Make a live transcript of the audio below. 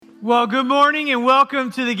Well, good morning and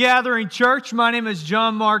welcome to the Gathering Church. My name is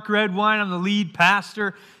John Mark Redwine. I'm the lead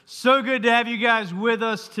pastor. So good to have you guys with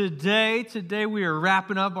us today. Today we are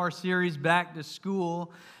wrapping up our series Back to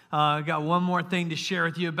School. I've got one more thing to share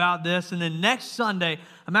with you about this. And then next Sunday,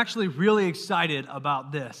 I'm actually really excited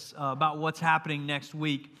about this, about what's happening next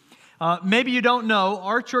week. Maybe you don't know,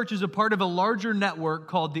 our church is a part of a larger network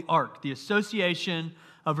called the ARC, the Association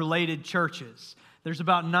of Related Churches. There's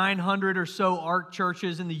about 900 or so ARC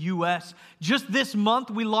churches in the U.S. Just this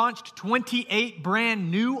month, we launched 28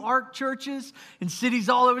 brand new ARC churches in cities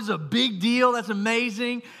all over. It's a big deal. That's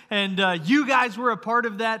amazing. And you guys were a part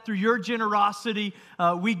of that through your generosity.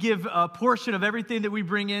 We give a portion of everything that we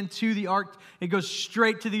bring in to the ARC. It goes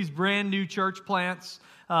straight to these brand new church plants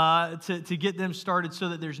to get them started so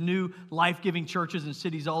that there's new life-giving churches in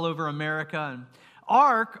cities all over America. And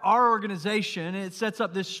ARC, our organization, it sets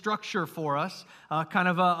up this structure for us, kind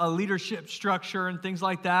of a leadership structure and things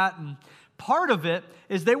like that. And part of it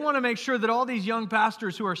is they want to make sure that all these young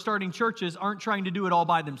pastors who are starting churches aren't trying to do it all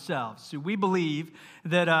by themselves. So we believe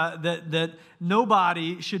that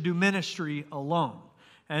nobody should do ministry alone.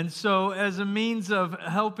 And so as a means of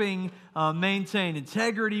helping maintain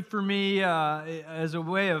integrity for me, as a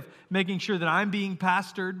way of making sure that I'm being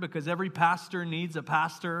pastored, because every pastor needs a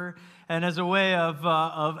pastor, and as a way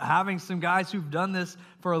of having some guys who've done this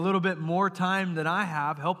for a little bit more time than I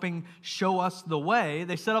have, helping show us the way,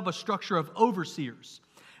 they set up a structure of overseers.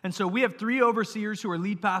 And so we have 3 overseers who are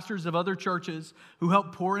lead pastors of other churches who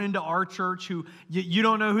help pour into our church, who you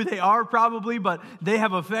don't know who they are probably, but they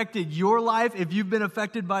have affected your life if you've been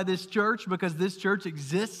affected by this church, because this church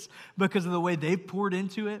exists because of the way they've poured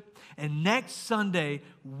into it. And next Sunday,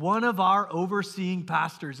 one of our overseeing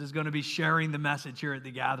pastors is going to be sharing the message here at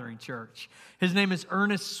the Gathering Church. His name is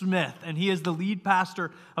Ernest Smith, and he is the lead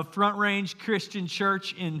pastor of Front Range Christian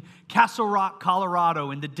Church in Castle Rock,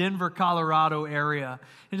 Colorado, in the Denver, Colorado area.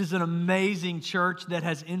 It is an amazing church that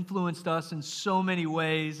has influenced us in so many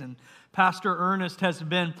ways, and Pastor Ernest has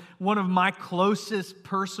been one of my closest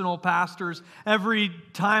personal pastors. Every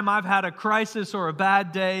time I've had a crisis or a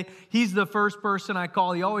bad day, he's the first person I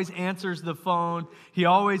call. He always answers the phone. He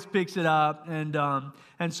always picks it up.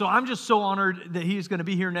 And so I'm just so honored that he's going to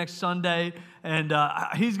be here next Sunday. And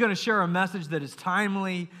he's going to share a message that is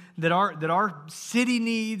timely, that our city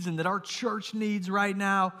needs and that our church needs right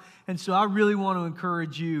now. And so I really want to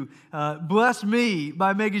encourage you. Bless me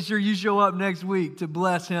by making sure you show up next week to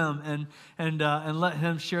bless him and let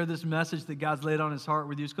him share this message that God's laid on his heart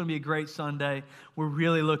with you. It's going to be a great Sunday. We're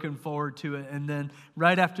really looking forward to it. And then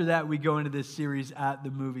right after that, we go into this series at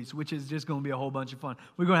the movies, which is just going to be a whole bunch of fun.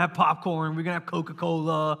 We're going to have popcorn. We're going to have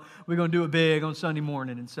Coca-Cola. We're going to do it big on Sunday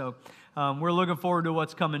morning. And so we're looking forward to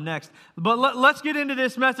what's coming next. But let's get into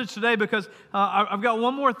this message today, because I've got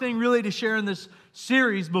one more thing really to share in this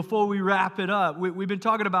series before we wrap it up. We've been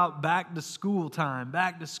talking about back to school time,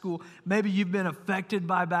 back to school. Maybe you've been affected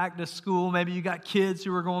by back to school. Maybe you got kids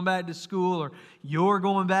who are going back to school, or you're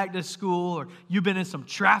going back to school, or you've been in some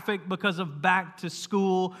traffic because of back to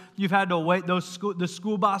school. You've had to wait. The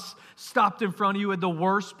school bus stopped in front of you at the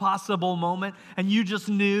worst possible moment, and you just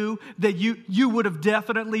knew that you would have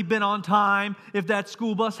definitely been on time if that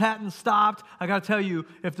school bus hadn't stopped. I got to tell you,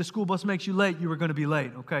 if the school bus makes you late, you were going to be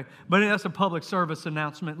late, okay? But that's a public service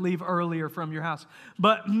announcement. Leave earlier from your house.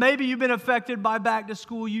 But maybe you've been affected by back to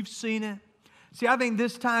school. You've seen it. See, I think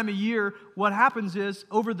this time of year, what happens is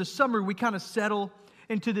over the summer, we kind of settle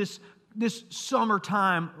into this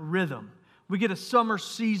summertime rhythm. We get a summer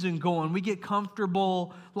season going. We get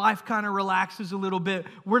comfortable. Life kind of relaxes a little bit.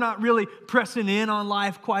 We're not really pressing in on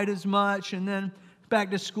life quite as much. And then back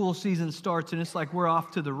to school season starts, and it's like we're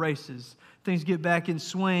off to the races. Things get back in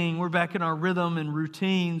swing. We're back in our rhythm and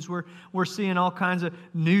routines. We're seeing all kinds of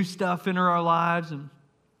new stuff enter our lives. And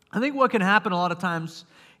I think what can happen a lot of times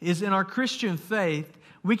is in our Christian faith,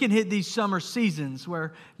 we can hit these summer seasons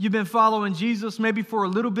where you've been following Jesus maybe for a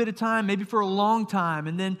little bit of time, maybe for a long time,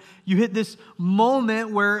 and then you hit this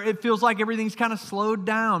moment where it feels like everything's kind of slowed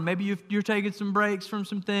down. Maybe you're taking some breaks from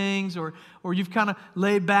some things, or you've kind of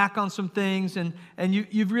laid back on some things, and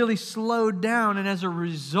you've really slowed down, and as a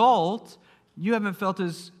result, you haven't felt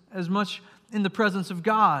as much in the presence of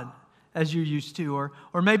God as you used to,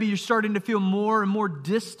 or maybe you're starting to feel more and more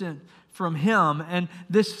distant from Him. And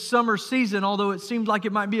this summer season, although it seems like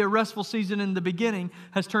it might be a restful season in the beginning,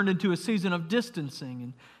 has turned into a season of distancing.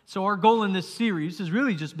 And so our goal in this series has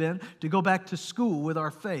really just been to go back to school with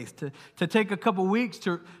our faith, to take a couple weeks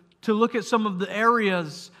to to look at some of the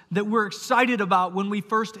areas that we're excited about when we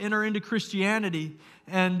first enter into Christianity,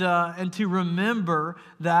 and to remember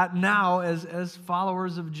that now as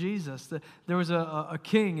followers of Jesus. There was a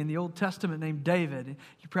king in the Old Testament named David.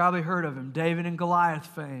 You probably heard of him, David and Goliath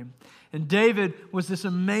fame. And David was this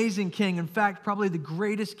amazing king. In fact, probably the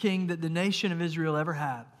greatest king that the nation of Israel ever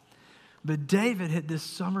had. But David hit this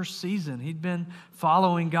summer season. He'd been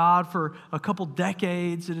following God for a couple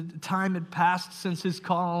decades. Time had passed since his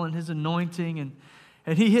call and his anointing.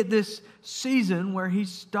 And he hit this season where he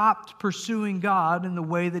stopped pursuing God in the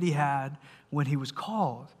way that he had when he was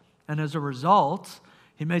called. And as a result,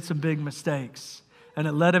 he made some big mistakes. And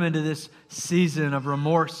it led him into this season of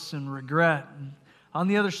remorse and regret. And on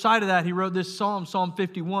the other side of that, he wrote this psalm, Psalm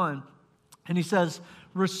 51. And he says,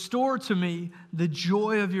 "Restore to me the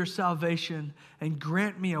joy of your salvation and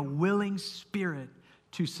grant me a willing spirit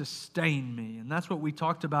to sustain me." And that's what we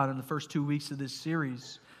talked about in the first 2 weeks of this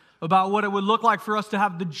series, about what it would look like for us to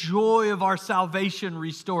have the joy of our salvation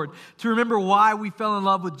restored, to remember why we fell in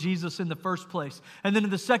love with Jesus in the first place. And then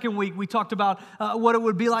in the second week, we talked about what it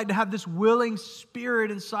would be like to have this willing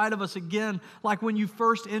spirit inside of us again. Like when you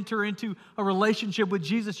first enter into a relationship with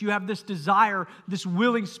Jesus, you have this desire, this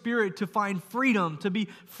willing spirit to find freedom, to be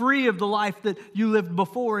free of the life that you lived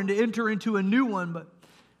before and to enter into a new one. But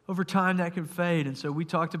over time, that can fade. And so we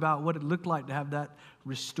talked about what it looked like to have that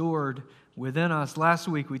restored within us. Last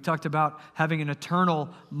week, we talked about having an eternal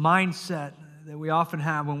mindset that we often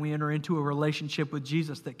have when we enter into a relationship with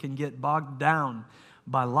Jesus that can get bogged down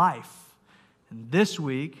by life. And this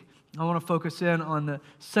week, I want to focus in on the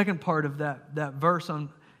second part of that verse. On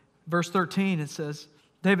verse 13, it says,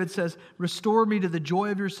 David says, "Restore me to the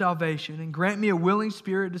joy of your salvation and grant me a willing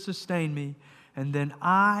spirit to sustain me. And then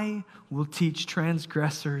I will teach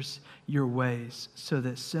transgressors your ways so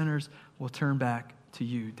that sinners will turn back to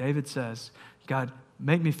you." David says, "God,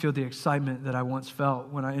 make me feel the excitement that I once felt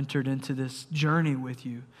when I entered into this journey with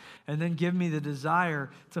you. And then give me the desire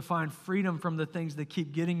to find freedom from the things that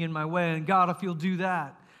keep getting in my way. And God, if you'll do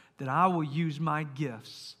that, then I will use my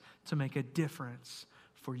gifts to make a difference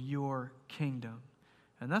for your kingdom."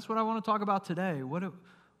 And that's what I want to talk about today. What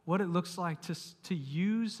it looks like to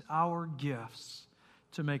use our gifts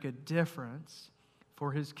to make a difference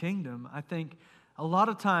for his kingdom. I think a lot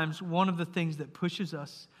of times, one of the things that pushes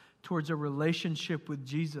us towards a relationship with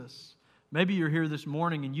Jesus, maybe you're here this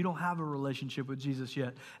morning and you don't have a relationship with Jesus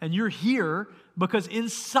yet, and you're here because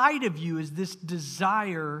inside of you is this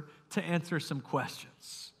desire to answer some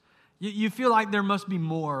questions. You feel like there must be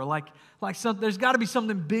more, there's got to be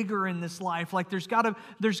something bigger in this life, like there's got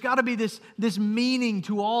to be this meaning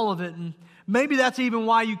to all of it. And maybe that's even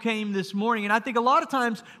why you came this morning. And I think a lot of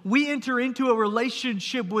times we enter into a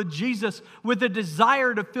relationship with Jesus with a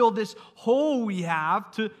desire to fill this hole we have,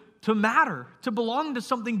 to matter, to belong to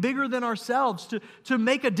something bigger than ourselves, to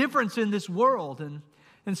make a difference in this world.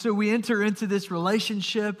 And so we enter into this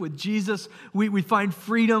relationship with Jesus. We find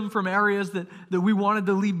freedom from areas that we wanted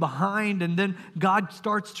to leave behind. And then God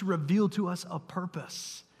starts to reveal to us a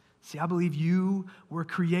purpose. See, I believe you were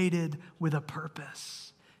created with a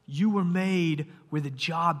purpose. You were made with a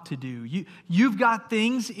job to do. You've got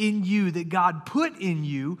things in you that God put in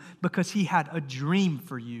you because he had a dream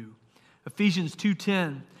for you. Ephesians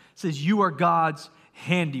 2:10 says, "You are God's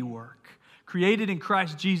handiwork, created in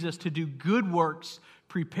Christ Jesus to do good works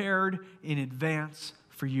prepared in advance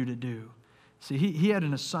for you to do." See, he had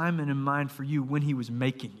an assignment in mind for you when he was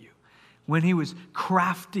making you. When he was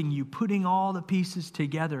crafting you, putting all the pieces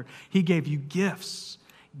together, he gave you gifts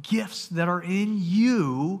that are in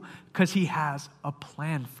you because he has a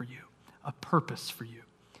plan for you, a purpose for you.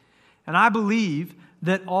 And I believe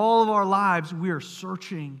that all of our lives we are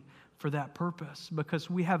searching for that purpose because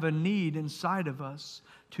we have a need inside of us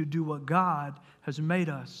to do what God has made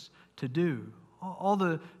us to do. All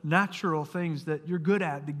the natural things that you're good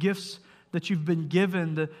at, the gifts that you've been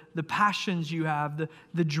given, the passions you have,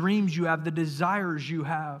 the dreams you have, the desires you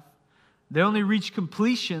have, they only reach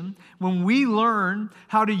completion when we learn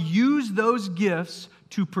how to use those gifts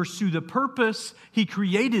to pursue the purpose he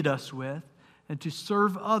created us with and to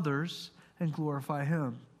serve others and glorify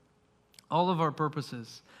him. All of our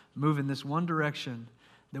purposes move in this one direction,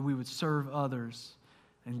 that we would serve others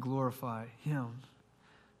and glorify him.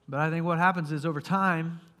 But I think what happens is over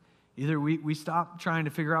time, either we stop trying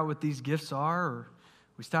to figure out what these gifts are, or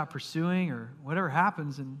we stop pursuing, or whatever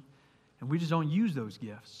happens, and we just don't use those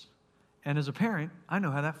gifts. And as a parent, I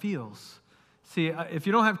know how that feels. See, if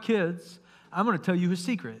you don't have kids, I'm going to tell you a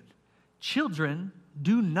secret. Children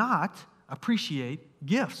do not appreciate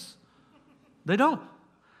gifts. They don't.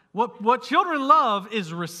 What children love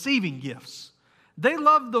is receiving gifts. They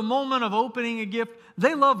love the moment of opening a gift.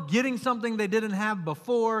 They love getting something they didn't have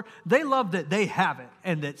before. They love that they have it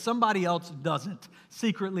and that somebody else doesn't.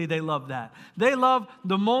 Secretly, they love that. They love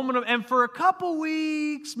the moment of, and for a couple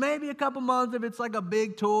weeks, maybe a couple months, if it's like a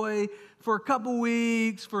big toy, for a couple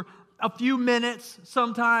weeks, for a few minutes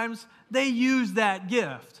sometimes, they use that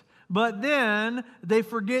gift. But then they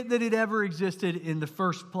forget that it ever existed in the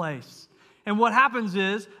first place. And what happens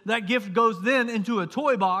is that gift goes then into a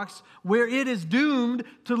toy box where it is doomed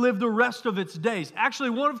to live the rest of its days. Actually,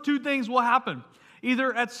 one of two things will happen.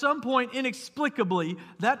 Either at some point, inexplicably,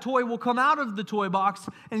 that toy will come out of the toy box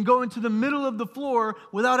and go into the middle of the floor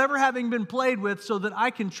without ever having been played with so that I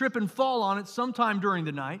can trip and fall on it sometime during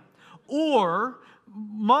the night. Or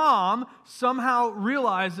mom somehow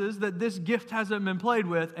realizes that this gift hasn't been played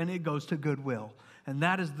with and it goes to Goodwill. And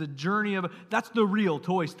that is the journey of, that's the real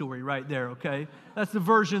Toy Story right there, okay? That's the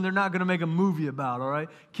version they're not going to make a movie about, all right?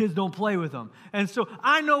 Kids don't play with them. And so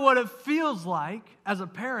I know what it feels like as a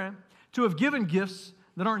parent to have given gifts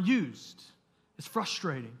that aren't used. It's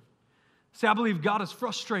frustrating. See, I believe God is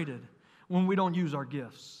frustrated when we don't use our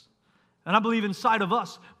gifts. And I believe inside of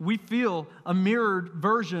us, we feel a mirrored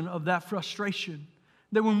version of that frustration.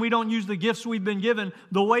 That when we don't use the gifts we've been given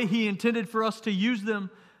the way He intended for us to use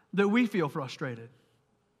them, that we feel frustrated.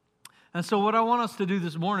 And so what I want us to do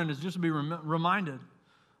this morning is just be reminded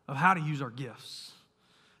of how to use our gifts.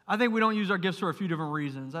 I think we don't use our gifts for a few different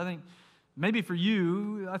reasons. I think maybe for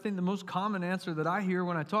you, I think the most common answer that I hear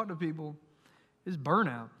when I talk to people is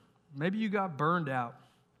burnout. Maybe you got burned out.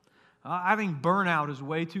 I think burnout is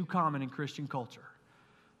way too common in Christian culture.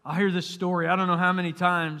 I hear this story, I don't know how many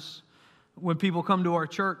times, when people come to our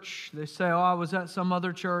church, they say, I was at some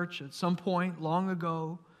other church at some point long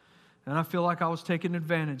ago, and I feel like I was taken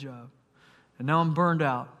advantage of. And now I'm burned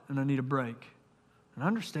out, and I need a break. And I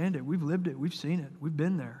understand it. We've lived it. We've seen it. We've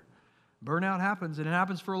been there. Burnout happens, and it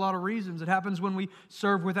happens for a lot of reasons. It happens when we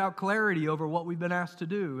serve without clarity over what we've been asked to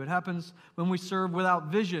do. It happens when we serve without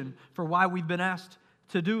vision for why we've been asked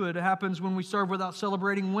to do it. It happens when we serve without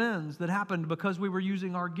celebrating wins that happened because we were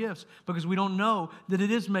using our gifts, because we don't know that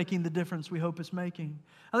it is making the difference we hope it's making.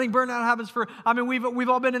 I think burnout happens we've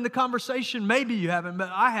all been in the conversation. Maybe you haven't, but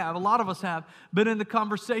I have. A lot of us have been in the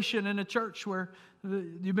conversation in a church where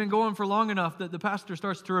you've been going for long enough that the pastor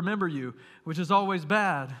starts to remember you, which is always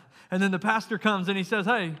bad. And then the pastor comes and he says,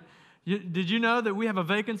 hey, did you know that we have a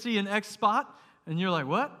vacancy in X spot? And you're like,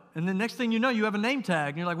 what? And then next thing you know, you have a name tag.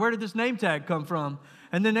 And you're like, where did this name tag come from?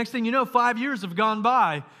 And then next thing you know, 5 years have gone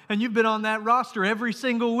by. And you've been on that roster every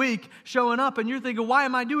single week showing up. And you're thinking, why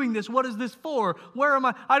am I doing this? What is this for? Where am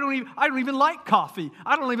I? I don't even like coffee.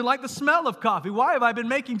 I don't even like the smell of coffee. Why have I been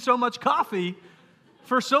making so much coffee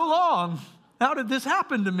for so long? How did this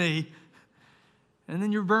happen to me? And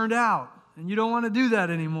then you're burned out. And you don't want to do that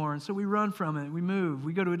anymore. And so we run from it. We move.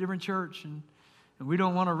 We go to a different church. And we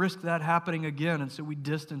don't want to risk that happening again, and so we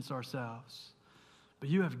distance ourselves. But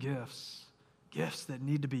you have gifts that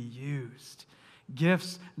need to be used.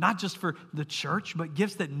 Gifts not just for the church, but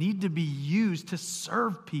gifts that need to be used to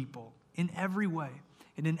serve people in every way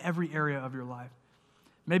and in every area of your life.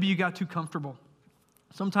 Maybe you got too comfortable.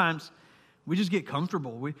 Sometimes we just get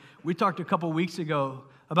comfortable. We talked a couple weeks ago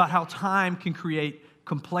about how time can create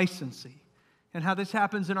complacency and how this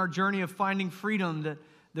happens in our journey of finding freedom,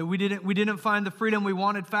 that we didn't find the freedom we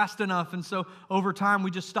wanted fast enough. And so over time, we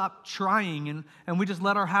just stopped trying and we just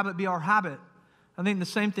let our habit be our habit. I think the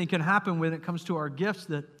same thing can happen when it comes to our gifts,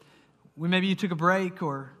 that maybe you took a break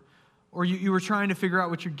or you were trying to figure out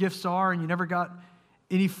what your gifts are and you never got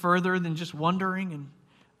any further than just wondering. And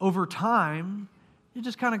over time, you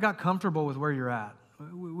just kind of got comfortable with where you're at.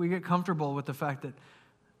 We get comfortable with the fact that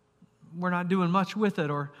we're not doing much with it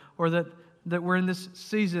or that we're in this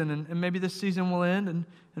season and maybe this season will end and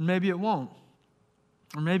maybe it won't.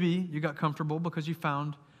 Or maybe you got comfortable because you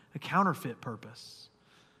found a counterfeit purpose.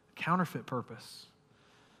 Counterfeit purpose.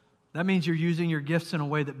 That means you're using your gifts in a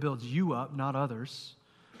way that builds you up, not others.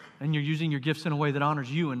 And you're using your gifts in a way that honors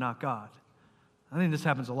you and not God. I think this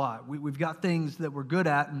happens a lot. We've got things that we're good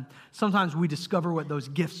at, and sometimes we discover what those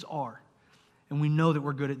gifts are. And we know that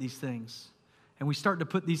we're good at these things. And we start to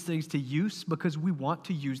put these things to use because we want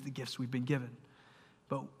to use the gifts we've been given.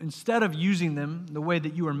 But instead of using them the way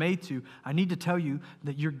that you were made to, I need to tell you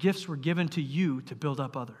that your gifts were given to you to build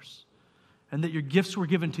up others. And that your gifts were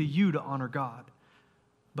given to you to honor God.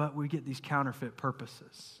 But we get these counterfeit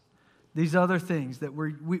purposes. These other things that we're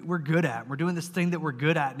good at. We're doing this thing that we're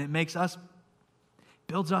good at, and it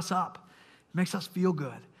builds us up. It makes us feel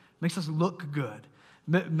good. It makes us look good.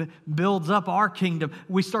 builds up our kingdom.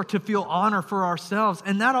 We start to feel honor for ourselves.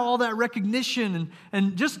 And all that recognition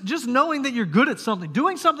and just knowing that you're good at something,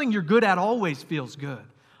 doing something you're good at always feels good.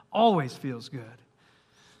 Always feels good.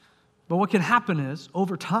 But what can happen is,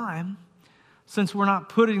 over time, since we're not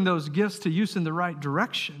putting those gifts to use in the right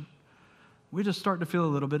direction, we just start to feel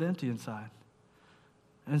a little bit empty inside.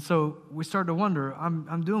 And so we start to wonder,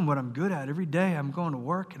 I'm doing what I'm good at. Every day I'm going to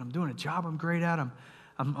work and I'm doing a job I'm great at.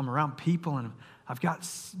 I'm around people and I've got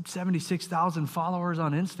 76,000 followers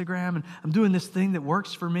on Instagram and I'm doing this thing that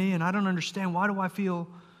works for me and I don't understand, why do I feel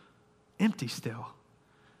empty still?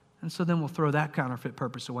 And so then we'll throw that counterfeit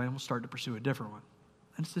purpose away and we'll start to pursue a different one.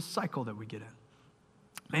 And it's this cycle that we get in.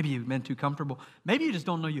 Maybe you've been too comfortable. Maybe you just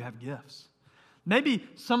don't know you have gifts. Maybe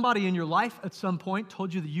somebody in your life at some point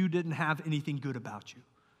told you that you didn't have anything good about you.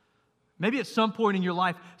 Maybe at some point in your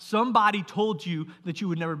life, somebody told you that you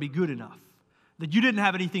would never be good enough, that you didn't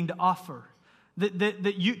have anything to offer,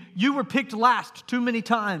 that you were picked last too many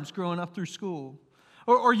times growing up through school.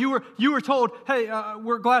 Or you were told, hey,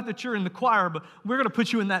 we're glad that you're in the choir, but we're going to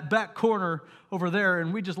put you in that back corner over there,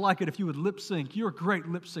 and we'd just like it if you would lip sync. You're a great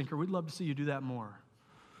lip syncer. We'd love to see you do that more.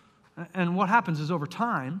 And what happens is over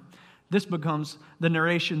time, this becomes the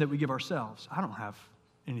narration that we give ourselves. I don't have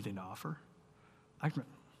anything to offer.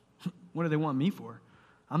 What do they want me for?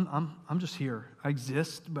 I'm just here. I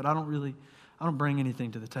exist, but I don't bring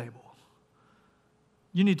anything to the table.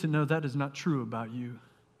 You need to know that is not true about you.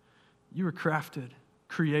 You were crafted,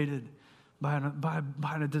 created by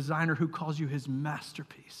a designer who calls you his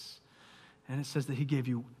masterpiece. And it says that he gave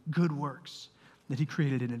you good works that he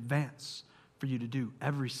created in advance for you to do.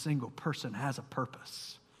 Every single person has a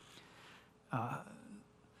purpose.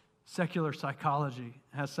 Secular psychology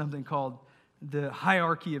has something called the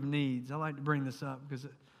hierarchy of needs. I like to bring this up because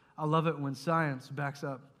I love it when science backs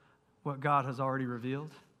up what God has already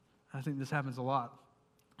revealed. I think this happens a lot.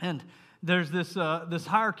 And there's this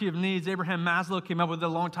hierarchy of needs. Abraham Maslow came up with it a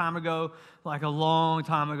long time ago, like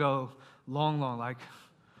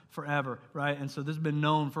forever, right? And so this has been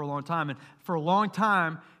known for a long time. And for a long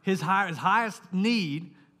time, his highest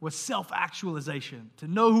need was self-actualization, to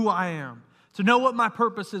know who I am, to know what my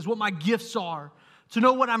purpose is, what my gifts are, to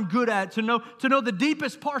know what I'm good at, to know the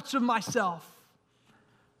deepest parts of myself.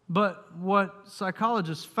 But what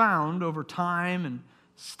psychologists found over time and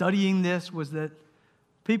studying this was that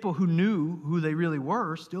people who knew who they really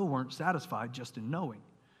were still weren't satisfied just in knowing.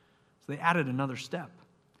 So they added another step.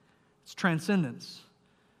 It's transcendence.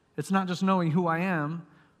 It's not just knowing who I am,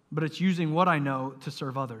 but it's using what I know to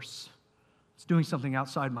serve others. It's doing something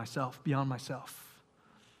outside myself, beyond myself.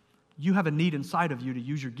 You have a need inside of you to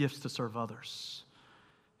use your gifts to serve others.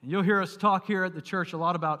 And you'll hear us talk here at the church a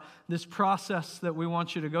lot about this process that we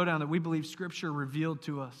want you to go down, that we believe Scripture revealed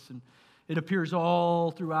to us. And it appears all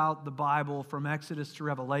throughout the Bible, from Exodus to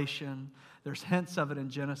Revelation. There's hints of it in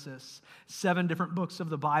Genesis. 7 different books of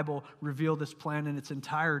the Bible reveal this plan in its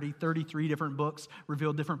entirety. 33 different books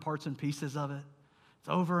reveal different parts and pieces of it. It's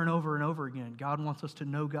over and over and over again. God wants us to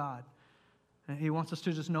know God. And He wants us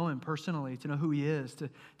to just know Him personally, to know who He is,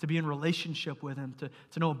 to be in relationship with Him,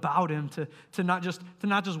 to know about Him, to not just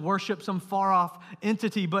worship some far-off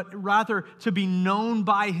entity, but rather to be known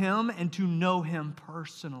by Him and to know Him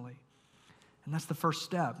personally. And that's the first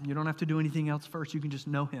step. You don't have to do anything else first. You can just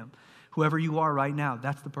know Him. Whoever you are right now,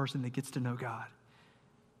 that's the person that gets to know God.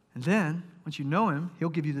 And then, once you know Him, He'll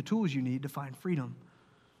give you the tools you need to find freedom.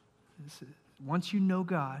 Once you know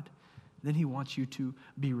God, then He wants you to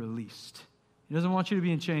be released. He doesn't want you to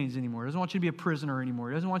be in chains anymore. He doesn't want you to be a prisoner anymore.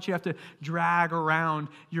 He doesn't want you to have to drag around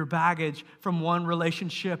your baggage from one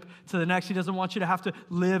relationship to the next. He doesn't want you to have to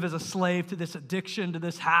live as a slave to this addiction, to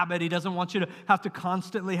this habit. He doesn't want you to have to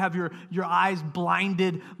constantly have your eyes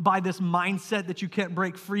blinded by this mindset that you can't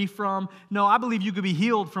break free from. No, I believe you could be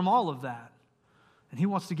healed from all of that. And He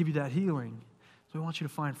wants to give you that healing. So He wants you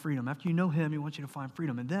to find freedom. After you know Him, He wants you to find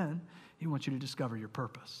freedom. And then He wants you to discover your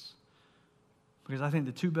purpose. Because I think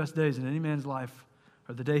the 2 best days in any man's life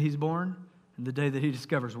are the day he's born and the day that he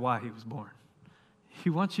discovers why he was born. He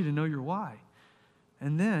wants you to know your why.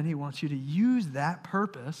 And then He wants you to use that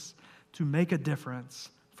purpose to make a difference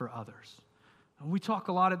for others. And we talk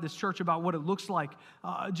a lot at this church about what it looks like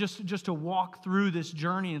just to walk through this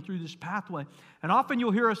journey and through this pathway. And often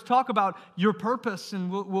you'll hear us talk about your purpose,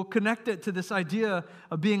 and we'll connect it to this idea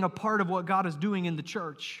of being a part of what God is doing in the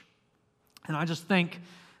church. And I just think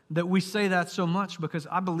that we say that so much because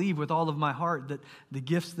I believe with all of my heart that the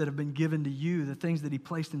gifts that have been given to you, the things that He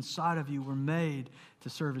placed inside of you, were made to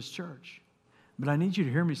serve His church. But I need you to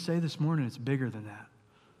hear me say this morning, it's bigger than that.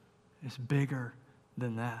 It's bigger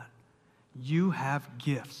than that. You have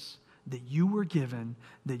gifts that you were given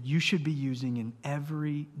that you should be using in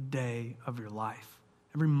every day of your life.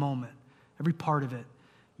 Every moment, every part of it,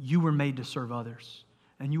 you were made to serve others.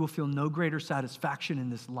 And you will feel no greater satisfaction in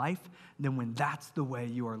this life than when that's the way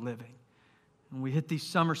you are living. And we hit these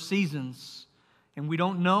summer seasons, and we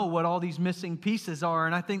don't know what all these missing pieces are.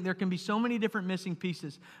 And I think there can be so many different missing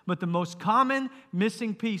pieces. But the most common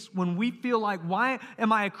missing piece, when we feel like, why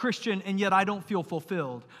am I a Christian and yet I don't feel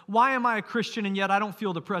fulfilled? Why am I a Christian and yet I don't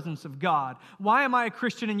feel the presence of God? Why am I a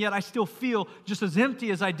Christian and yet I still feel just as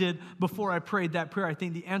empty as I did before I prayed that prayer? I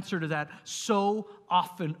think the answer to that so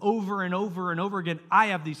often, over and over and over again, I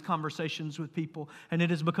have these conversations with people, and it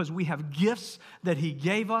is because we have gifts that He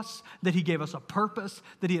gave us a purpose,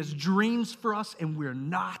 that He has dreams for us, and we're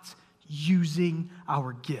not using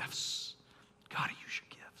our gifts. Gotta use your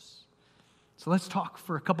gifts. So let's talk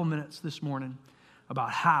for a couple minutes this morning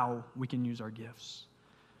about how we can use our gifts.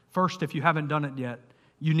 First, if you haven't done it yet,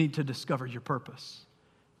 you need to discover your purpose.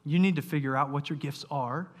 You need to figure out what your gifts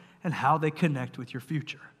are and how they connect with your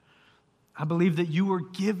future. I believe that you were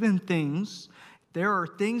given things. There are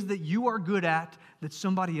things that you are good at that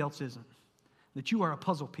somebody else isn't. That you are a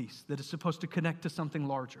puzzle piece that is supposed to connect to something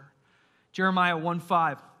larger. Jeremiah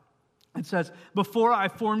 1:5, it says, "Before I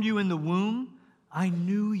formed you in the womb, I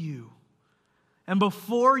knew you. And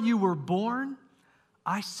before you were born,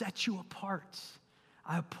 I set you apart.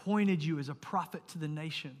 I appointed you as a prophet to the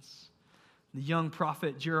nations." The young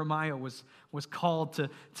prophet Jeremiah was called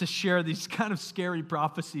to share these kind of scary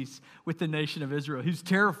prophecies with the nation of Israel. He was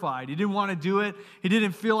terrified. He didn't want to do it. He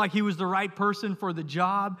didn't feel like he was the right person for the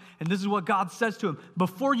job. And this is what God says to him.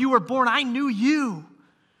 Before you were born, I knew you.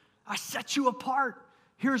 I set you apart.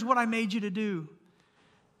 Here's what I made you to do.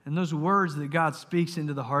 And those words that God speaks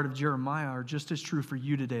into the heart of Jeremiah are just as true for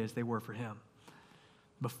you today as they were for him.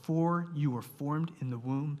 Before you were formed in the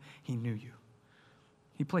womb, He knew you.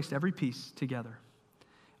 He placed every piece together.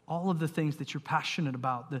 All of the things that you're passionate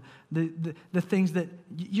about, the things that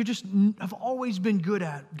you just have always been good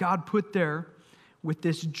at, God put there with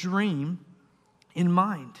this dream in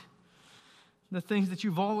mind. The things that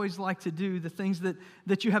you've always liked to do, the things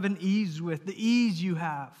that you have an ease with, the ease you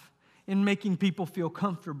have in making people feel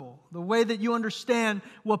comfortable, the way that you understand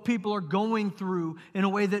what people are going through in a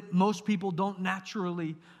way that most people don't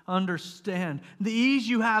naturally understand, the ease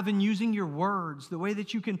you have in using your words, the way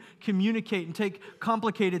that you can communicate and take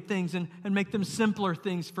complicated things and make them simpler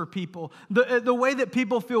things for people, the way that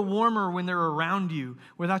people feel warmer when they're around you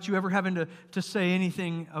without you ever having to say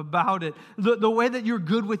anything about it, the way that you're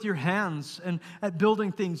good with your hands and at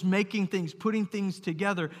building things, making things, putting things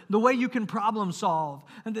together, the way you can problem solve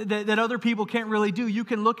and that other people can't really do. You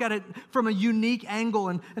can look at it from a unique angle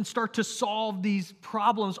and start to solve these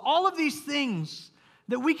problems. All of these things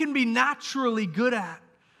that we can be naturally good at,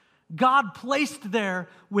 God placed there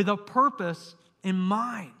with a purpose in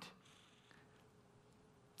mind.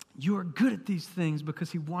 You are good at these things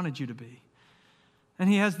because He wanted you to be. And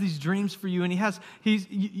He has these dreams for you, and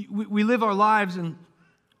we live our lives and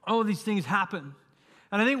all of these things happen.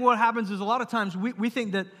 And I think what happens is a lot of times we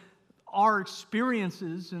think that our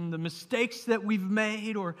experiences and the mistakes that we've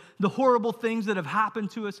made or the horrible things that have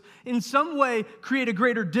happened to us in some way create a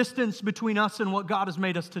greater distance between us and what God has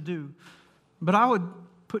made us to do. But I would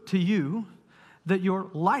put to you that your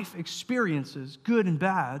life experiences, good and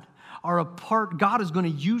bad, are a part, God is going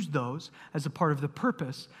to use those as a part of the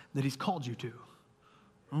purpose that He's called you to.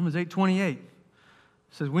 Romans 8:28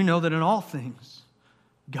 says, we know that in all things,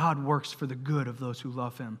 God works for the good of those who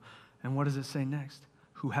love Him. And what does it say next?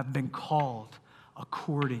 Who have been called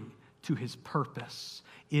according to His purpose.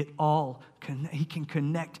 He can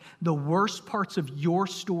connect the worst parts of your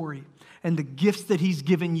story and the gifts that He's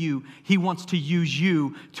given you. He wants to use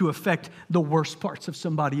you to affect the worst parts of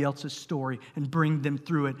somebody else's story and bring them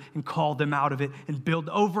through it and call them out of it and build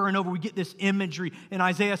over and over. We get this imagery in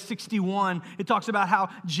Isaiah 61. It talks about how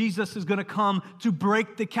Jesus is going to come to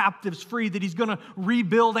break the captives free, that He's going to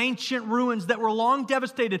rebuild ancient ruins that were long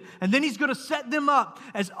devastated, and then He's going to set them up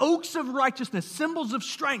as oaks of righteousness, symbols of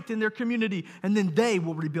strength in their community, and then they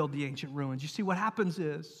will rebuild the ancient ruins. You see, what happens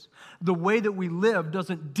is the way that we live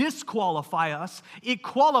doesn't disqualify us, it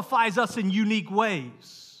qualifies us in unique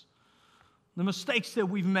ways. The mistakes that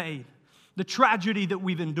we've made, the tragedy that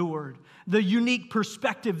we've endured, the unique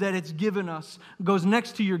perspective that it's given us goes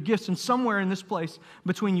next to your gifts, and somewhere in this place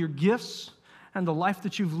between your gifts and the life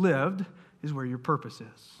that you've lived is where your purpose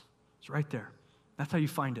is. It's right there. That's how you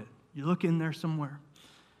find it. You look in there somewhere.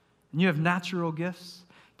 And you have natural gifts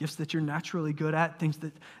that you're naturally good at, things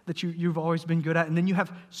that you've always been good at. And then you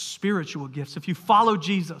have spiritual gifts. If you follow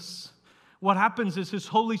Jesus, What happens is His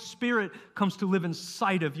Holy Spirit comes to live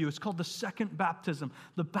inside of you. It's called the second baptism,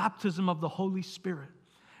 the baptism of the Holy Spirit.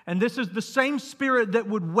 And this is the same Spirit that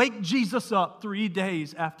would wake Jesus up 3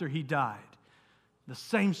 days after He died. The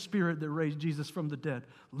same Spirit that raised Jesus from the dead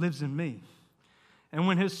lives in me. And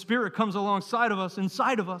when His Spirit comes alongside of us,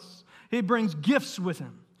 inside of us, He brings gifts with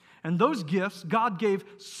Him. And those gifts God gave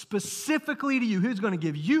specifically to you. He's going to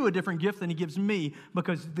give you a different gift than He gives me,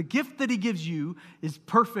 because the gift that He gives you is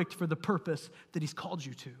perfect for the purpose that He's called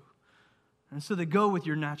you to. And so they go with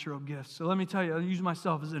your natural gifts. So let me tell you, I'll use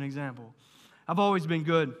myself as an example. I've always been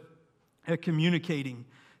good at communicating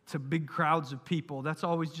to big crowds of people. That's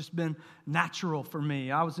always just been natural for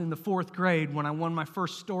me. I was in the 4th grade when I won my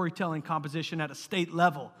first storytelling competition at a state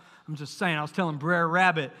level. I'm just saying, I was telling Brer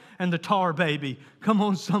Rabbit and the Tar Baby, come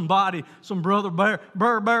on somebody, some Brother Bear,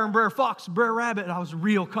 and Brer Fox, Brer Rabbit. And I was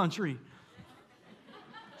real country.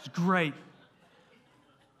 It's great.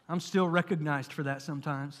 I'm still recognized for that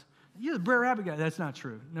sometimes. You're the Brer Rabbit guy. That's not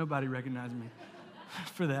true. Nobody recognized me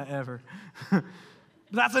for that ever. But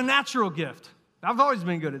that's a natural gift. I've always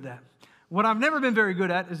been good at that. What I've never been very good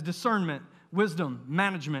at is discernment, wisdom,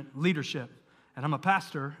 management, leadership. And I'm a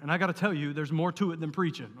pastor, and I got to tell you, there's more to it than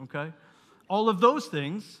preaching, okay? All of those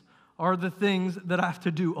things are the things that I have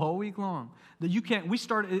to do all week long. That you can't,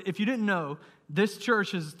 if you didn't know, this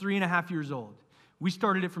church is 3.5 years old. We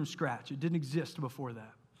started it from scratch. It didn't exist before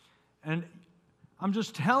that. And I'm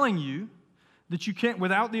just telling you that you can't,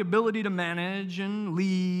 without the ability to manage and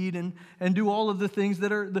lead and do all of the things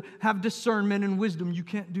that have discernment and wisdom, you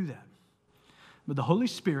can't do that. But the Holy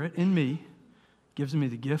Spirit in me gives me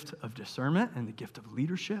the gift of discernment and the gift of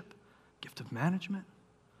leadership, gift of management.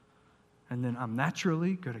 And then I'm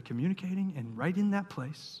naturally good at communicating, and right in that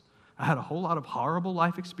place, I had a whole lot of horrible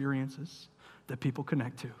life experiences that people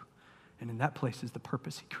connect to. And in that place is the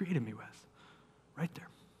purpose He created me with, right there.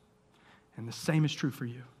 And the same is true for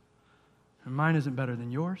you. And mine isn't better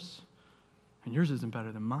than yours, and yours isn't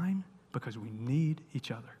better than mine, because we need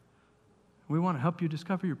each other. We want to help you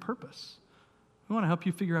discover your purpose. We want to help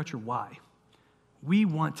you figure out your why. We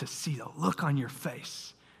want to see the look on your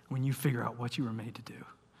face when you figure out what you were made to do.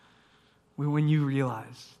 When you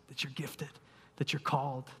realize that you're gifted, that you're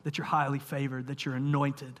called, that you're highly favored, that you're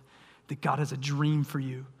anointed, that God has a dream for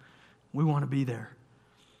you. We want to be there.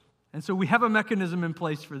 And so we have a mechanism in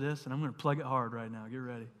place for this, and I'm going to plug it hard right now. Get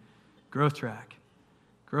ready. Growth Track.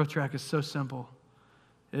 Growth Track is so simple.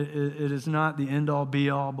 It is not the end-all,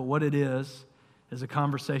 be-all, but what it is a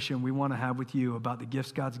conversation we want to have with you about the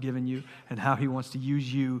gifts God's given you and how He wants to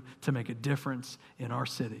use you to make a difference in our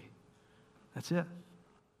city. That's it.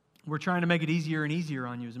 We're trying to make it easier and easier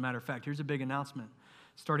on you, as a matter of fact. Here's a big announcement.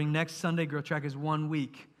 Starting next Sunday, Growth Track is 1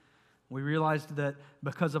 week. We realized that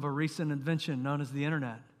because of a recent invention known as the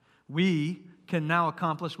internet, we can now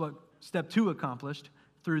accomplish what Step 2 accomplished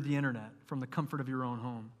through the internet from the comfort of your own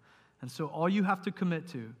home. And so all you have to commit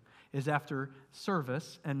to is after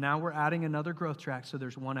service, and now we're adding another Growth Track, so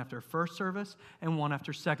there's one after first service and one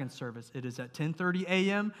after second service. It is at 10:30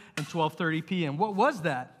 a.m. and 12:30 p.m. What was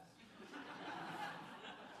that?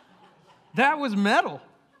 That was metal.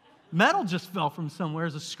 Metal just fell from somewhere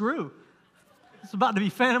as a screw. It's about to be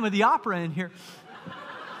Phantom of the Opera in here.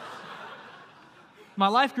 My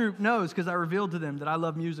life group knows because I revealed to them that I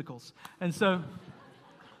love musicals. And so,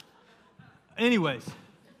 anyways,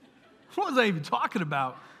 what was I even talking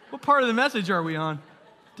about? What part of the message are we on?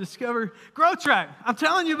 Discover Growth Track. I'm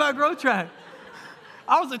telling you about Growth Track.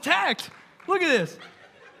 I was attacked. Look at this.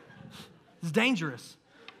 It's dangerous.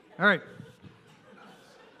 All right.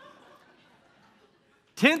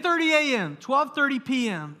 10:30 a.m., 12:30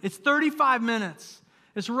 p.m. It's 35 minutes.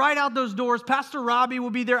 It's right out those doors. Pastor Robbie will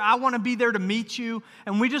be there. I want to be there to meet you.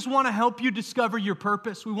 And we just want to help you discover your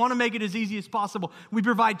purpose. We want to make it as easy as possible. We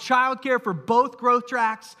provide childcare for both Growth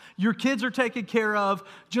Tracks. Your kids are taken care of.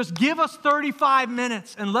 Just give us 35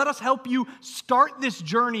 minutes and let us help you start this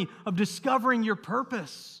journey of discovering your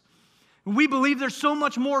purpose. And we believe there's so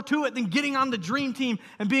much more to it than getting on the dream team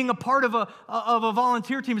and being a part of a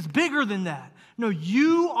volunteer team. It's bigger than that. No,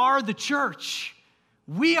 you are the church.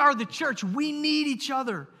 We are the church. We need each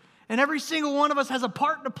other. And every single one of us has a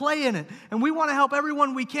part to play in it. And we want to help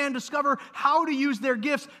everyone we can discover how to use their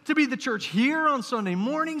gifts to be the church here on Sunday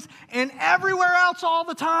mornings and everywhere else all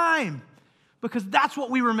the time. Because that's what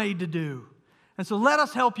we were made to do. And so let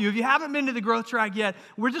us help you. If you haven't been to the Growth Track yet,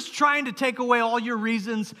 we're just trying to take away all your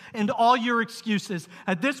reasons and all your excuses.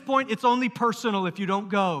 At this point, it's only personal if you don't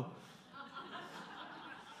go.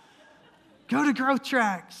 Go to Growth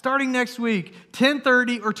Track starting next week,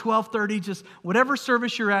 10:30 or 12:30, just whatever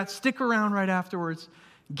service you're at, stick around right afterwards.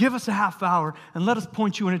 Give us a half hour and let us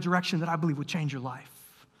point you in a direction that I believe will change your life.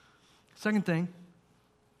 Second thing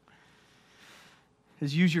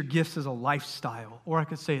is use your gifts as a lifestyle. Or I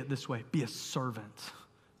could say it this way, be a servant.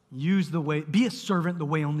 Be a servant the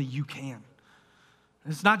way only you can.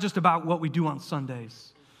 It's not just about what we do on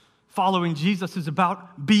Sundays. Following Jesus is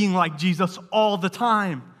about being like Jesus all the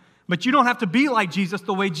time. But you don't have to be like Jesus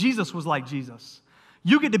the way Jesus was like Jesus.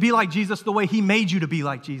 You get to be like Jesus the way He made you to be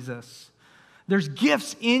like Jesus. There's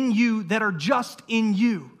gifts in you that are just in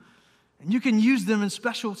you. And you can use them in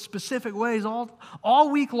special, specific ways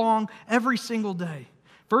all week long, every single day.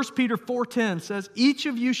 1 Peter 4:10 says, each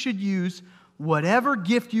of you should use whatever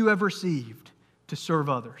gift you have received to serve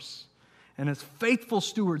others, and as faithful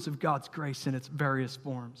stewards of God's grace in its various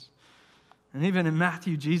forms. And even in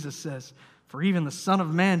Matthew, Jesus says, for even the Son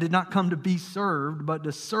of Man did not come to be served, but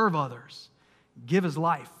to serve others, give His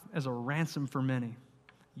life as a ransom for many.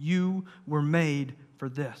 You were made for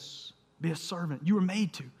this. Be a servant. You were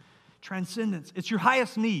made to. Transcendence. It's your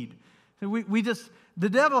highest need. The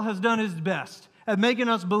devil has done his best at making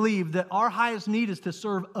us believe that our highest need is to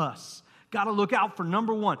serve us. Got to look out for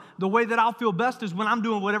number one. The way that I'll feel best is when I'm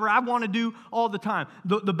doing whatever I want to do all the time.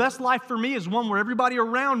 The best life for me is one where everybody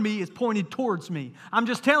around me is pointed towards me. I'm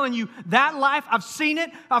just telling you, that life, I've seen it.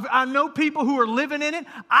 I know people who are living in it.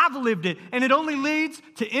 I've lived it. And it only leads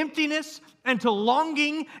to emptiness and to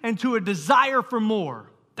longing and to a desire for more.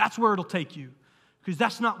 That's where it'll take you. Because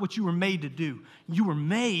that's not what you were made to do. You were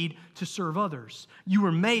made to serve others. You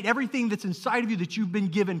were made, everything that's inside of you that you've been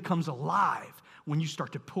given comes alive when you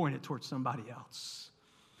start to point it towards somebody else.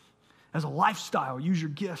 As a lifestyle, use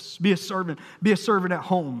your gifts. Be a servant. Be a servant at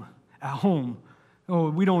home. At home.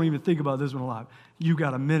 Oh, we don't even think about this one a lot. You've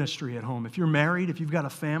got a ministry at home. If you're married, if you've got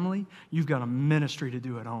a family, you've got a ministry to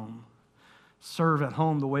do at home. Serve at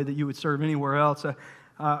home the way that you would serve anywhere else.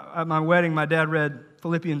 At my wedding, my dad read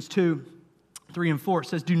Philippians 2:3-4. It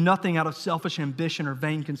says, do nothing out of selfish ambition or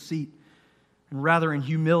vain conceit, and rather in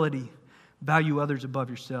humility value others above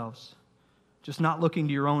yourselves. Just not looking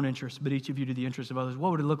to your own interests, but each of you to the interests of others.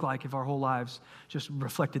 What would it look like if our whole lives just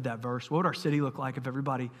reflected that verse? What would our city look like if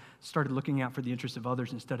everybody started looking out for the interests of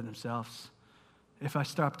others instead of themselves? If I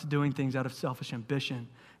stopped doing things out of selfish ambition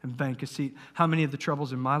and vain conceit, how many of the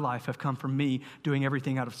troubles in my life have come from me doing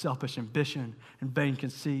everything out of selfish ambition and vain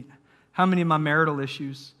conceit? How many of my marital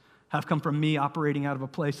issues have come from me operating out of a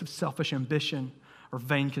place of selfish ambition or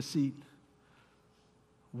vain conceit?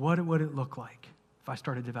 What would it look like if I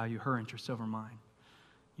started to value her interests over mine?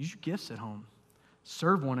 Use your gifts at home.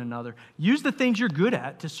 Serve one another. Use the things you're good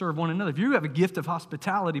at to serve one another. If you have a gift of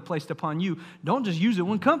hospitality placed upon you, don't just use it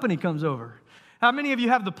when company comes over. How many of you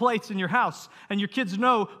have the plates in your house and your kids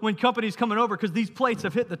know when company's coming over because these plates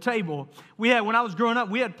have hit the table? When I was growing up,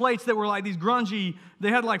 we had plates that were like these grungy, they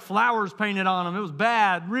had like flowers painted on them. It was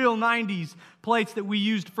bad, real 90s plates that we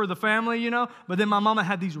used for the family, But then my mama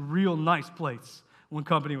had these real nice plates when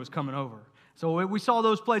company was coming over. So we saw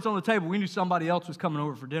those plates on the table. We knew somebody else was coming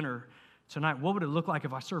over for dinner tonight. What would it look like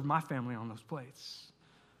if I served my family on those plates?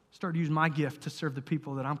 Start using my gift to serve the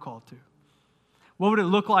people that I'm called to. What would it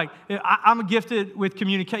look like? I'm gifted with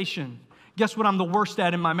communication. Guess what I'm the worst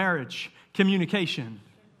at in my marriage? Communication.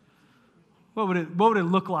 What would it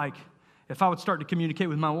look like if I would start to communicate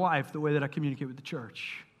with my wife the way that I communicate with the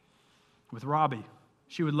church? With Robbie.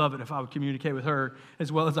 She would love it if I would communicate with her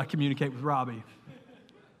as well as I communicate with Robbie.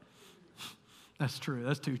 That's true.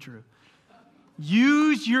 That's too true.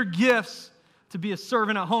 Use your gifts to be a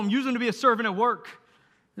servant at home. Use them to be a servant at work.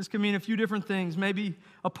 This can mean a few different things. Maybe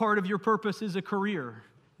a part of your purpose is a career.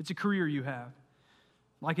 It's a career you have,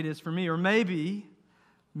 like it is for me. Or maybe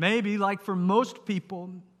like for most people,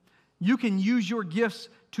 you can use your gifts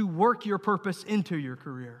to work your purpose into your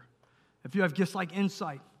career. If you have gifts like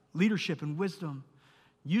insight, leadership, and wisdom,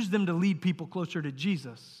 use them to lead people closer to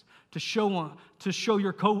Jesus, to show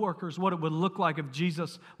your coworkers what it would look like if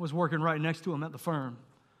Jesus was working right next to them at the firm.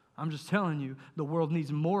 I'm just telling you, the world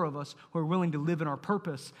needs more of us who are willing to live in our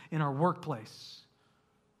purpose in our workplace.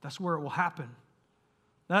 That's where it will happen.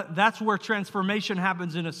 That's where transformation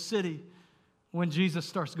happens in a city when Jesus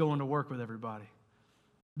starts going to work with everybody.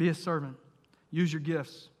 Be a servant. Use your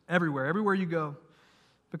gifts everywhere you go,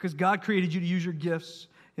 because God created you to use your gifts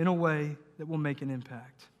in a way that will make an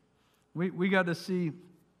impact. We got to see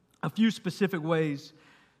a few specific ways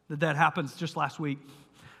that happens just last week.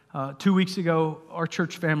 2 weeks ago, our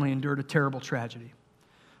church family endured a terrible tragedy.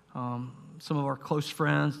 Some of our close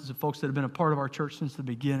friends, the folks that have been a part of our church since the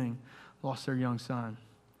beginning, lost their young son.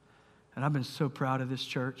 And I've been so proud of this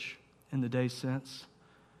church in the days since.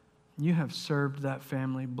 You have served that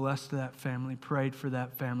family, blessed that family, prayed for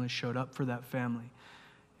that family, showed up for that family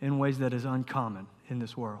in ways that is uncommon in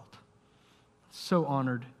this world. So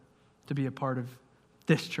honored to be a part of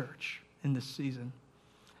this church in this season.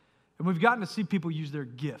 And we've gotten to see people use their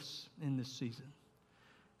gifts in this season.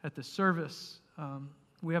 At the service,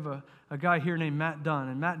 we have a guy here named Matt Dunn.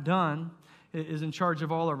 And Matt Dunn is in charge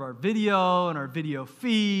of all of our video and our video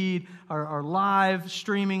feed, our live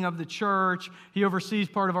streaming of the church. He oversees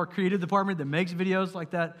part of our creative department that makes videos like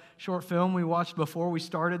that short film we watched before we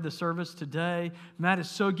started the service today. Matt is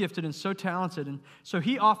so gifted and so talented. And so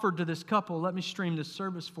he offered to this couple, let me stream this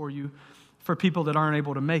service for you for people that aren't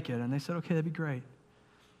able to make it. And they said, okay, that'd be great.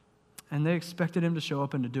 And they expected him to show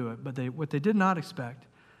up and to do it. But what they did not expect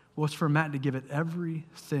was for Matt to give it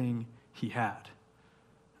everything he had.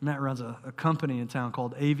 Matt runs a company in town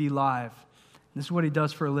called AV Live. This is what he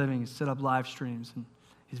does for a living. He set up live streams, and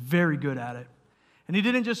he's very good at it. And he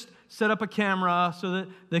didn't just set up a camera so that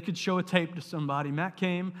they could show a tape to somebody. Matt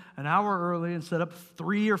came an hour early and set up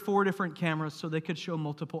 3 or 4 different cameras so they could show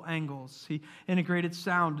multiple angles. He integrated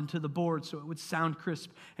sound into the board so it would sound crisp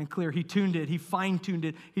and clear. He tuned it. He fine-tuned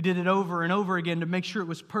it. He did it over and over again to make sure it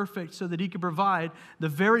was perfect so that he could provide the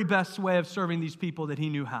very best way of serving these people that he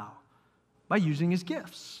knew how, by using his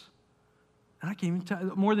gifts. And I can't even tell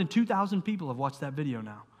you, more than 2,000 people have watched that video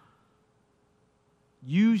now.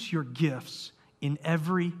 Use your gifts in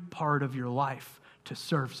every part of your life to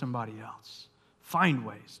serve somebody else. Find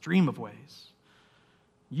ways, dream of ways.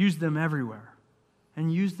 Use them everywhere.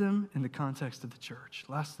 And use them in the context of the church.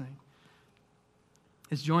 Last thing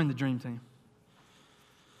is join the dream team.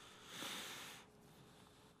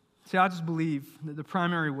 See, I just believe that the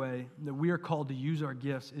primary way that we are called to use our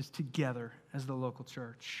gifts is together as the local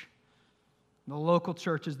church. The local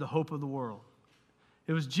church is the hope of the world.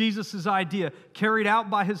 It was Jesus' idea, carried out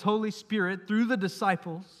by his Holy Spirit through the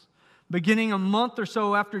disciples, beginning a month or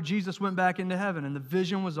so after Jesus went back into heaven. And the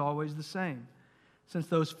vision was always the same. Since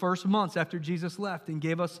those first months after Jesus left and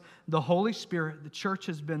gave us the Holy Spirit, the church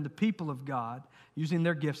has been the people of God using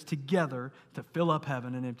their gifts together to fill up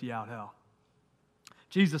heaven and empty out hell.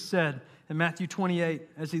 Jesus said in Matthew 28,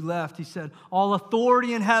 as he left, he said, all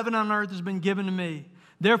authority in heaven and on earth has been given to me.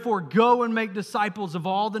 Therefore, go and make disciples of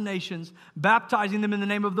all the nations, baptizing them in the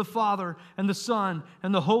name of the Father and the Son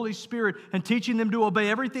and the Holy Spirit, and teaching them to obey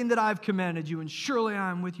everything that I've commanded you. And surely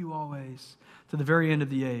I am with you always to the very end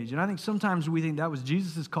of the age. And I think sometimes we think that was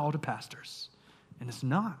Jesus' call to pastors. And it's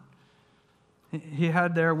not. He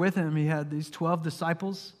had there with him, he had these 12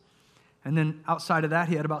 disciples. And then outside of that,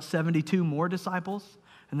 he had about 72 more disciples.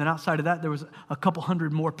 And then outside of that, there was a couple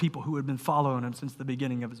hundred more people who had been following him since the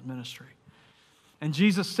beginning of his ministry. And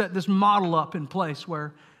Jesus set this model up in place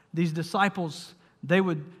where these disciples, they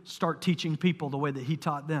would start teaching people the way that he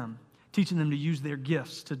taught them, teaching them to use their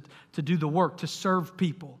gifts, to do the work, to serve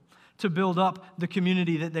people, to build up the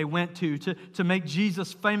community that they went to make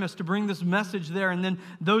Jesus famous, to bring this message there. And then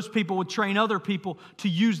those people would train other people to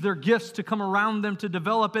use their gifts to come around them to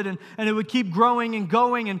develop it. And it would keep growing and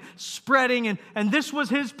going and spreading. And this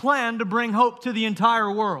was his plan to bring hope to the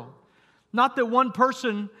entire world. Not that one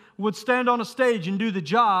person would stand on a stage and do the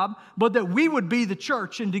job, but that we would be the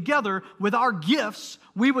church, and together with our gifts,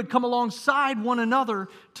 we would come alongside one another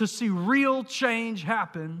to see real change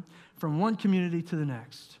happen from one community to the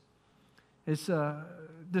next. It's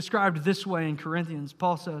described this way in Corinthians.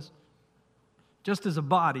 Paul says, just as a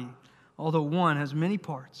body, although one has many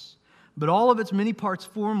parts, but all of its many parts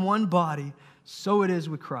form one body, so it is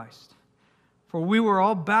with Christ. For we were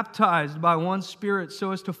all baptized by one Spirit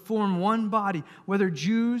so as to form one body, whether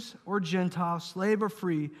Jews or Gentiles, slave or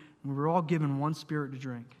free, and we were all given one Spirit to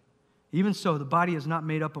drink. Even so, the body is not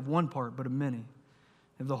made up of one part, but of many.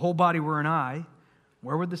 If the whole body were an eye,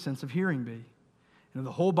 where would the sense of hearing be? And if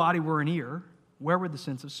the whole body were an ear, where would the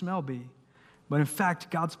sense of smell be? But in fact,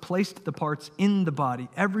 God's placed the parts in the body,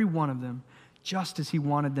 every one of them, just as he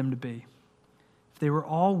wanted them to be. If they were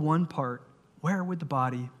all one part, where would the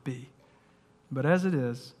body be? But as it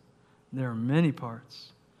is, there are many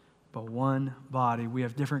parts, but one body. We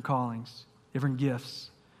have different callings, different gifts,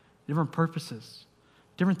 different purposes,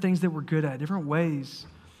 different things that we're good at, different ways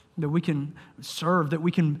that we can serve, that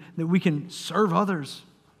we can serve others.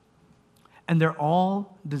 And they're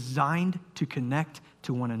all designed to connect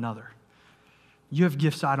to one another. You have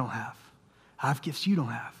gifts I don't have. I have gifts you don't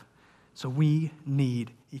have. So we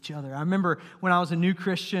need each other. I remember when I was a new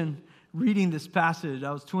Christian reading this passage.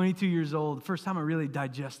 I was 22 years old, the first time I really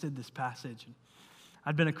digested this passage.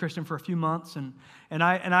 I'd been a Christian for a few months, and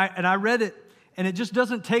I read it, and it just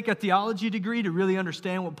doesn't take a theology degree to really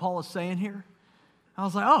understand what Paul is saying here. I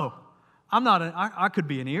was like, oh, I could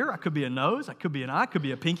be an ear, I could be a nose, I could be an eye, I could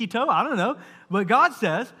be a pinky toe, I don't know. But God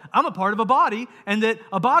says I'm a part of a body, and that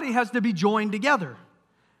a body has to be joined together.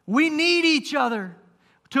 We need each other.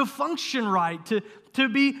 to function right, to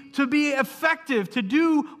be effective, to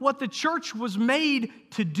do what the church was made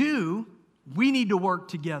to do, we need to work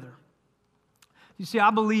together. You see,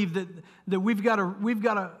 I believe that we've got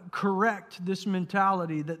to correct this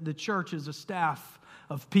mentality that the church is a staff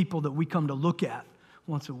of people that we come to look at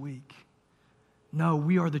once a week. No,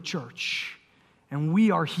 we are the church, and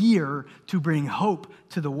we are here to bring hope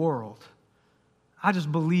to the world. I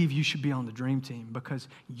just believe you should be on the dream team because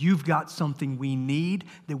you've got something we need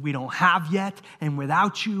that we don't have yet, and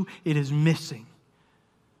without you, it is missing.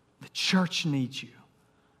 The church needs you.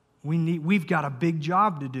 We've got a big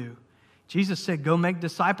job to do. Jesus said, go make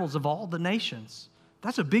disciples of all the nations.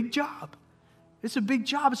 That's a big job. It's a big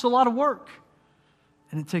job. It's a lot of work.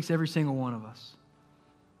 And it takes every single one of us.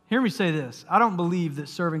 Hear me say this. I don't believe that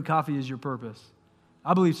serving coffee is your purpose.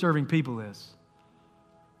 I believe serving people is.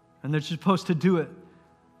 And they're supposed to do it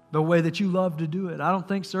the way that you love to do it. I don't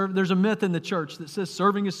think there's a myth in the church that says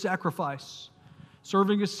serving is sacrifice.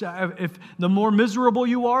 If the more miserable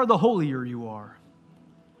you are, the holier you are.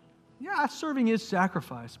 Yeah, serving is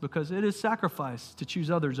sacrifice because it is sacrifice to choose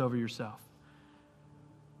others over yourself.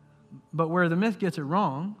 But where the myth gets it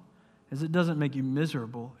wrong is it doesn't make you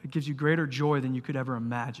miserable. It gives you greater joy than you could ever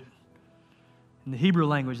imagine. In the Hebrew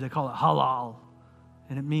language, they call it halal,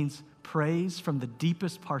 and it means praise from the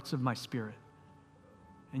deepest parts of my spirit.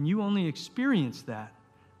 And you only experience that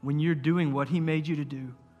when you're doing what He made you to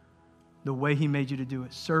do, the way He made you to do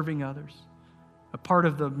it, serving others. A part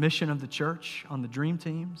of the mission of the church on the dream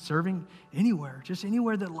team, serving anywhere, just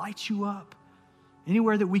anywhere that lights you up,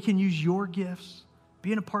 anywhere that we can use your gifts,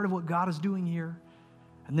 being a part of what God is doing here,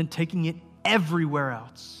 and then taking it everywhere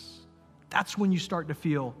else. That's when you start to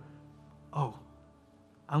feel, oh,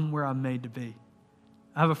 I'm where I'm made to be.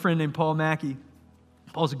 I have a friend named Paul Mackey.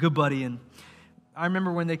 Paul's a good buddy, and I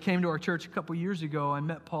remember when they came to our church a couple years ago, I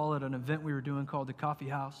met Paul at an event we were doing called the Coffee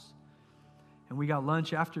House, and we got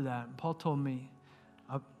lunch after that, and Paul told me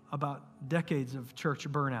about decades of church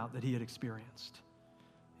burnout that he had experienced.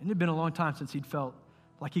 And it had been a long time since he'd felt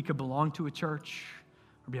like he could belong to a church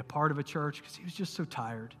or be a part of a church because he was just so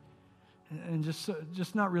tired and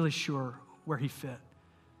just not really sure where he fit.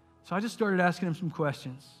 So I just started asking him some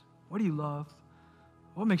questions. What do you love?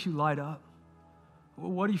 What makes you light up?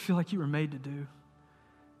 What do you feel like you were made to do?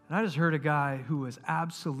 And I just heard a guy who was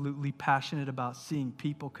absolutely passionate about seeing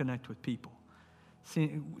people connect with people,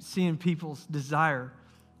 seeing people's desire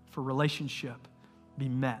for relationship be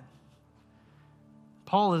met.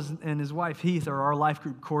 Paul and his wife Heath are our life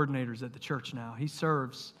group coordinators at the church now. He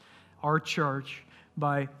serves our church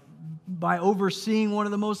by overseeing one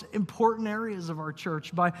of the most important areas of our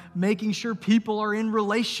church, by making sure people are in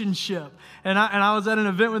relationship. And I was at an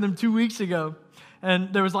event with him 2 weeks ago,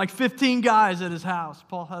 and there was like 15 guys at his house.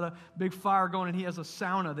 Paul had a big fire going, and he has a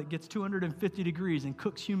sauna that gets 250 degrees and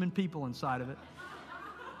cooks human people inside of it.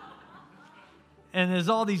 And there's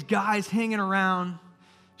all these guys hanging around,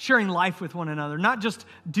 sharing life with one another. Not just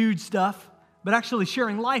dude stuff, but actually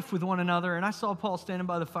sharing life with one another. And I saw Paul standing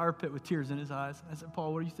by the fire pit with tears in his eyes. I said,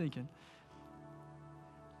 Paul, what are you thinking?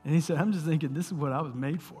 And he said, I'm just thinking this is what I was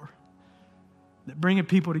made for. That bringing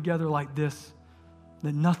people together like this,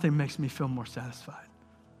 that nothing makes me feel more satisfied.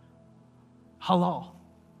 Halal,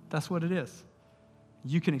 that's what it is.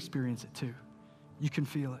 You can experience it too. You can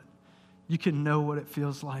feel it. You can know what it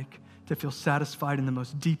feels like to feel satisfied in the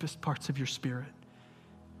most deepest parts of your spirit.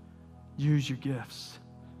 Use your gifts.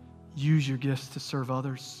 Use your gifts to serve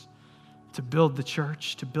others, to build the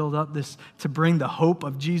church, to build up this, to bring the hope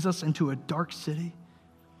of Jesus into a dark city,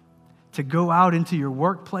 to go out into your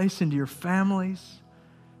workplace, into your families,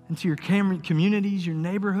 into your communities, your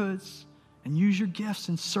neighborhoods, and use your gifts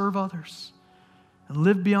and serve others and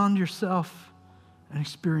live beyond yourself and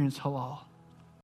experience halal.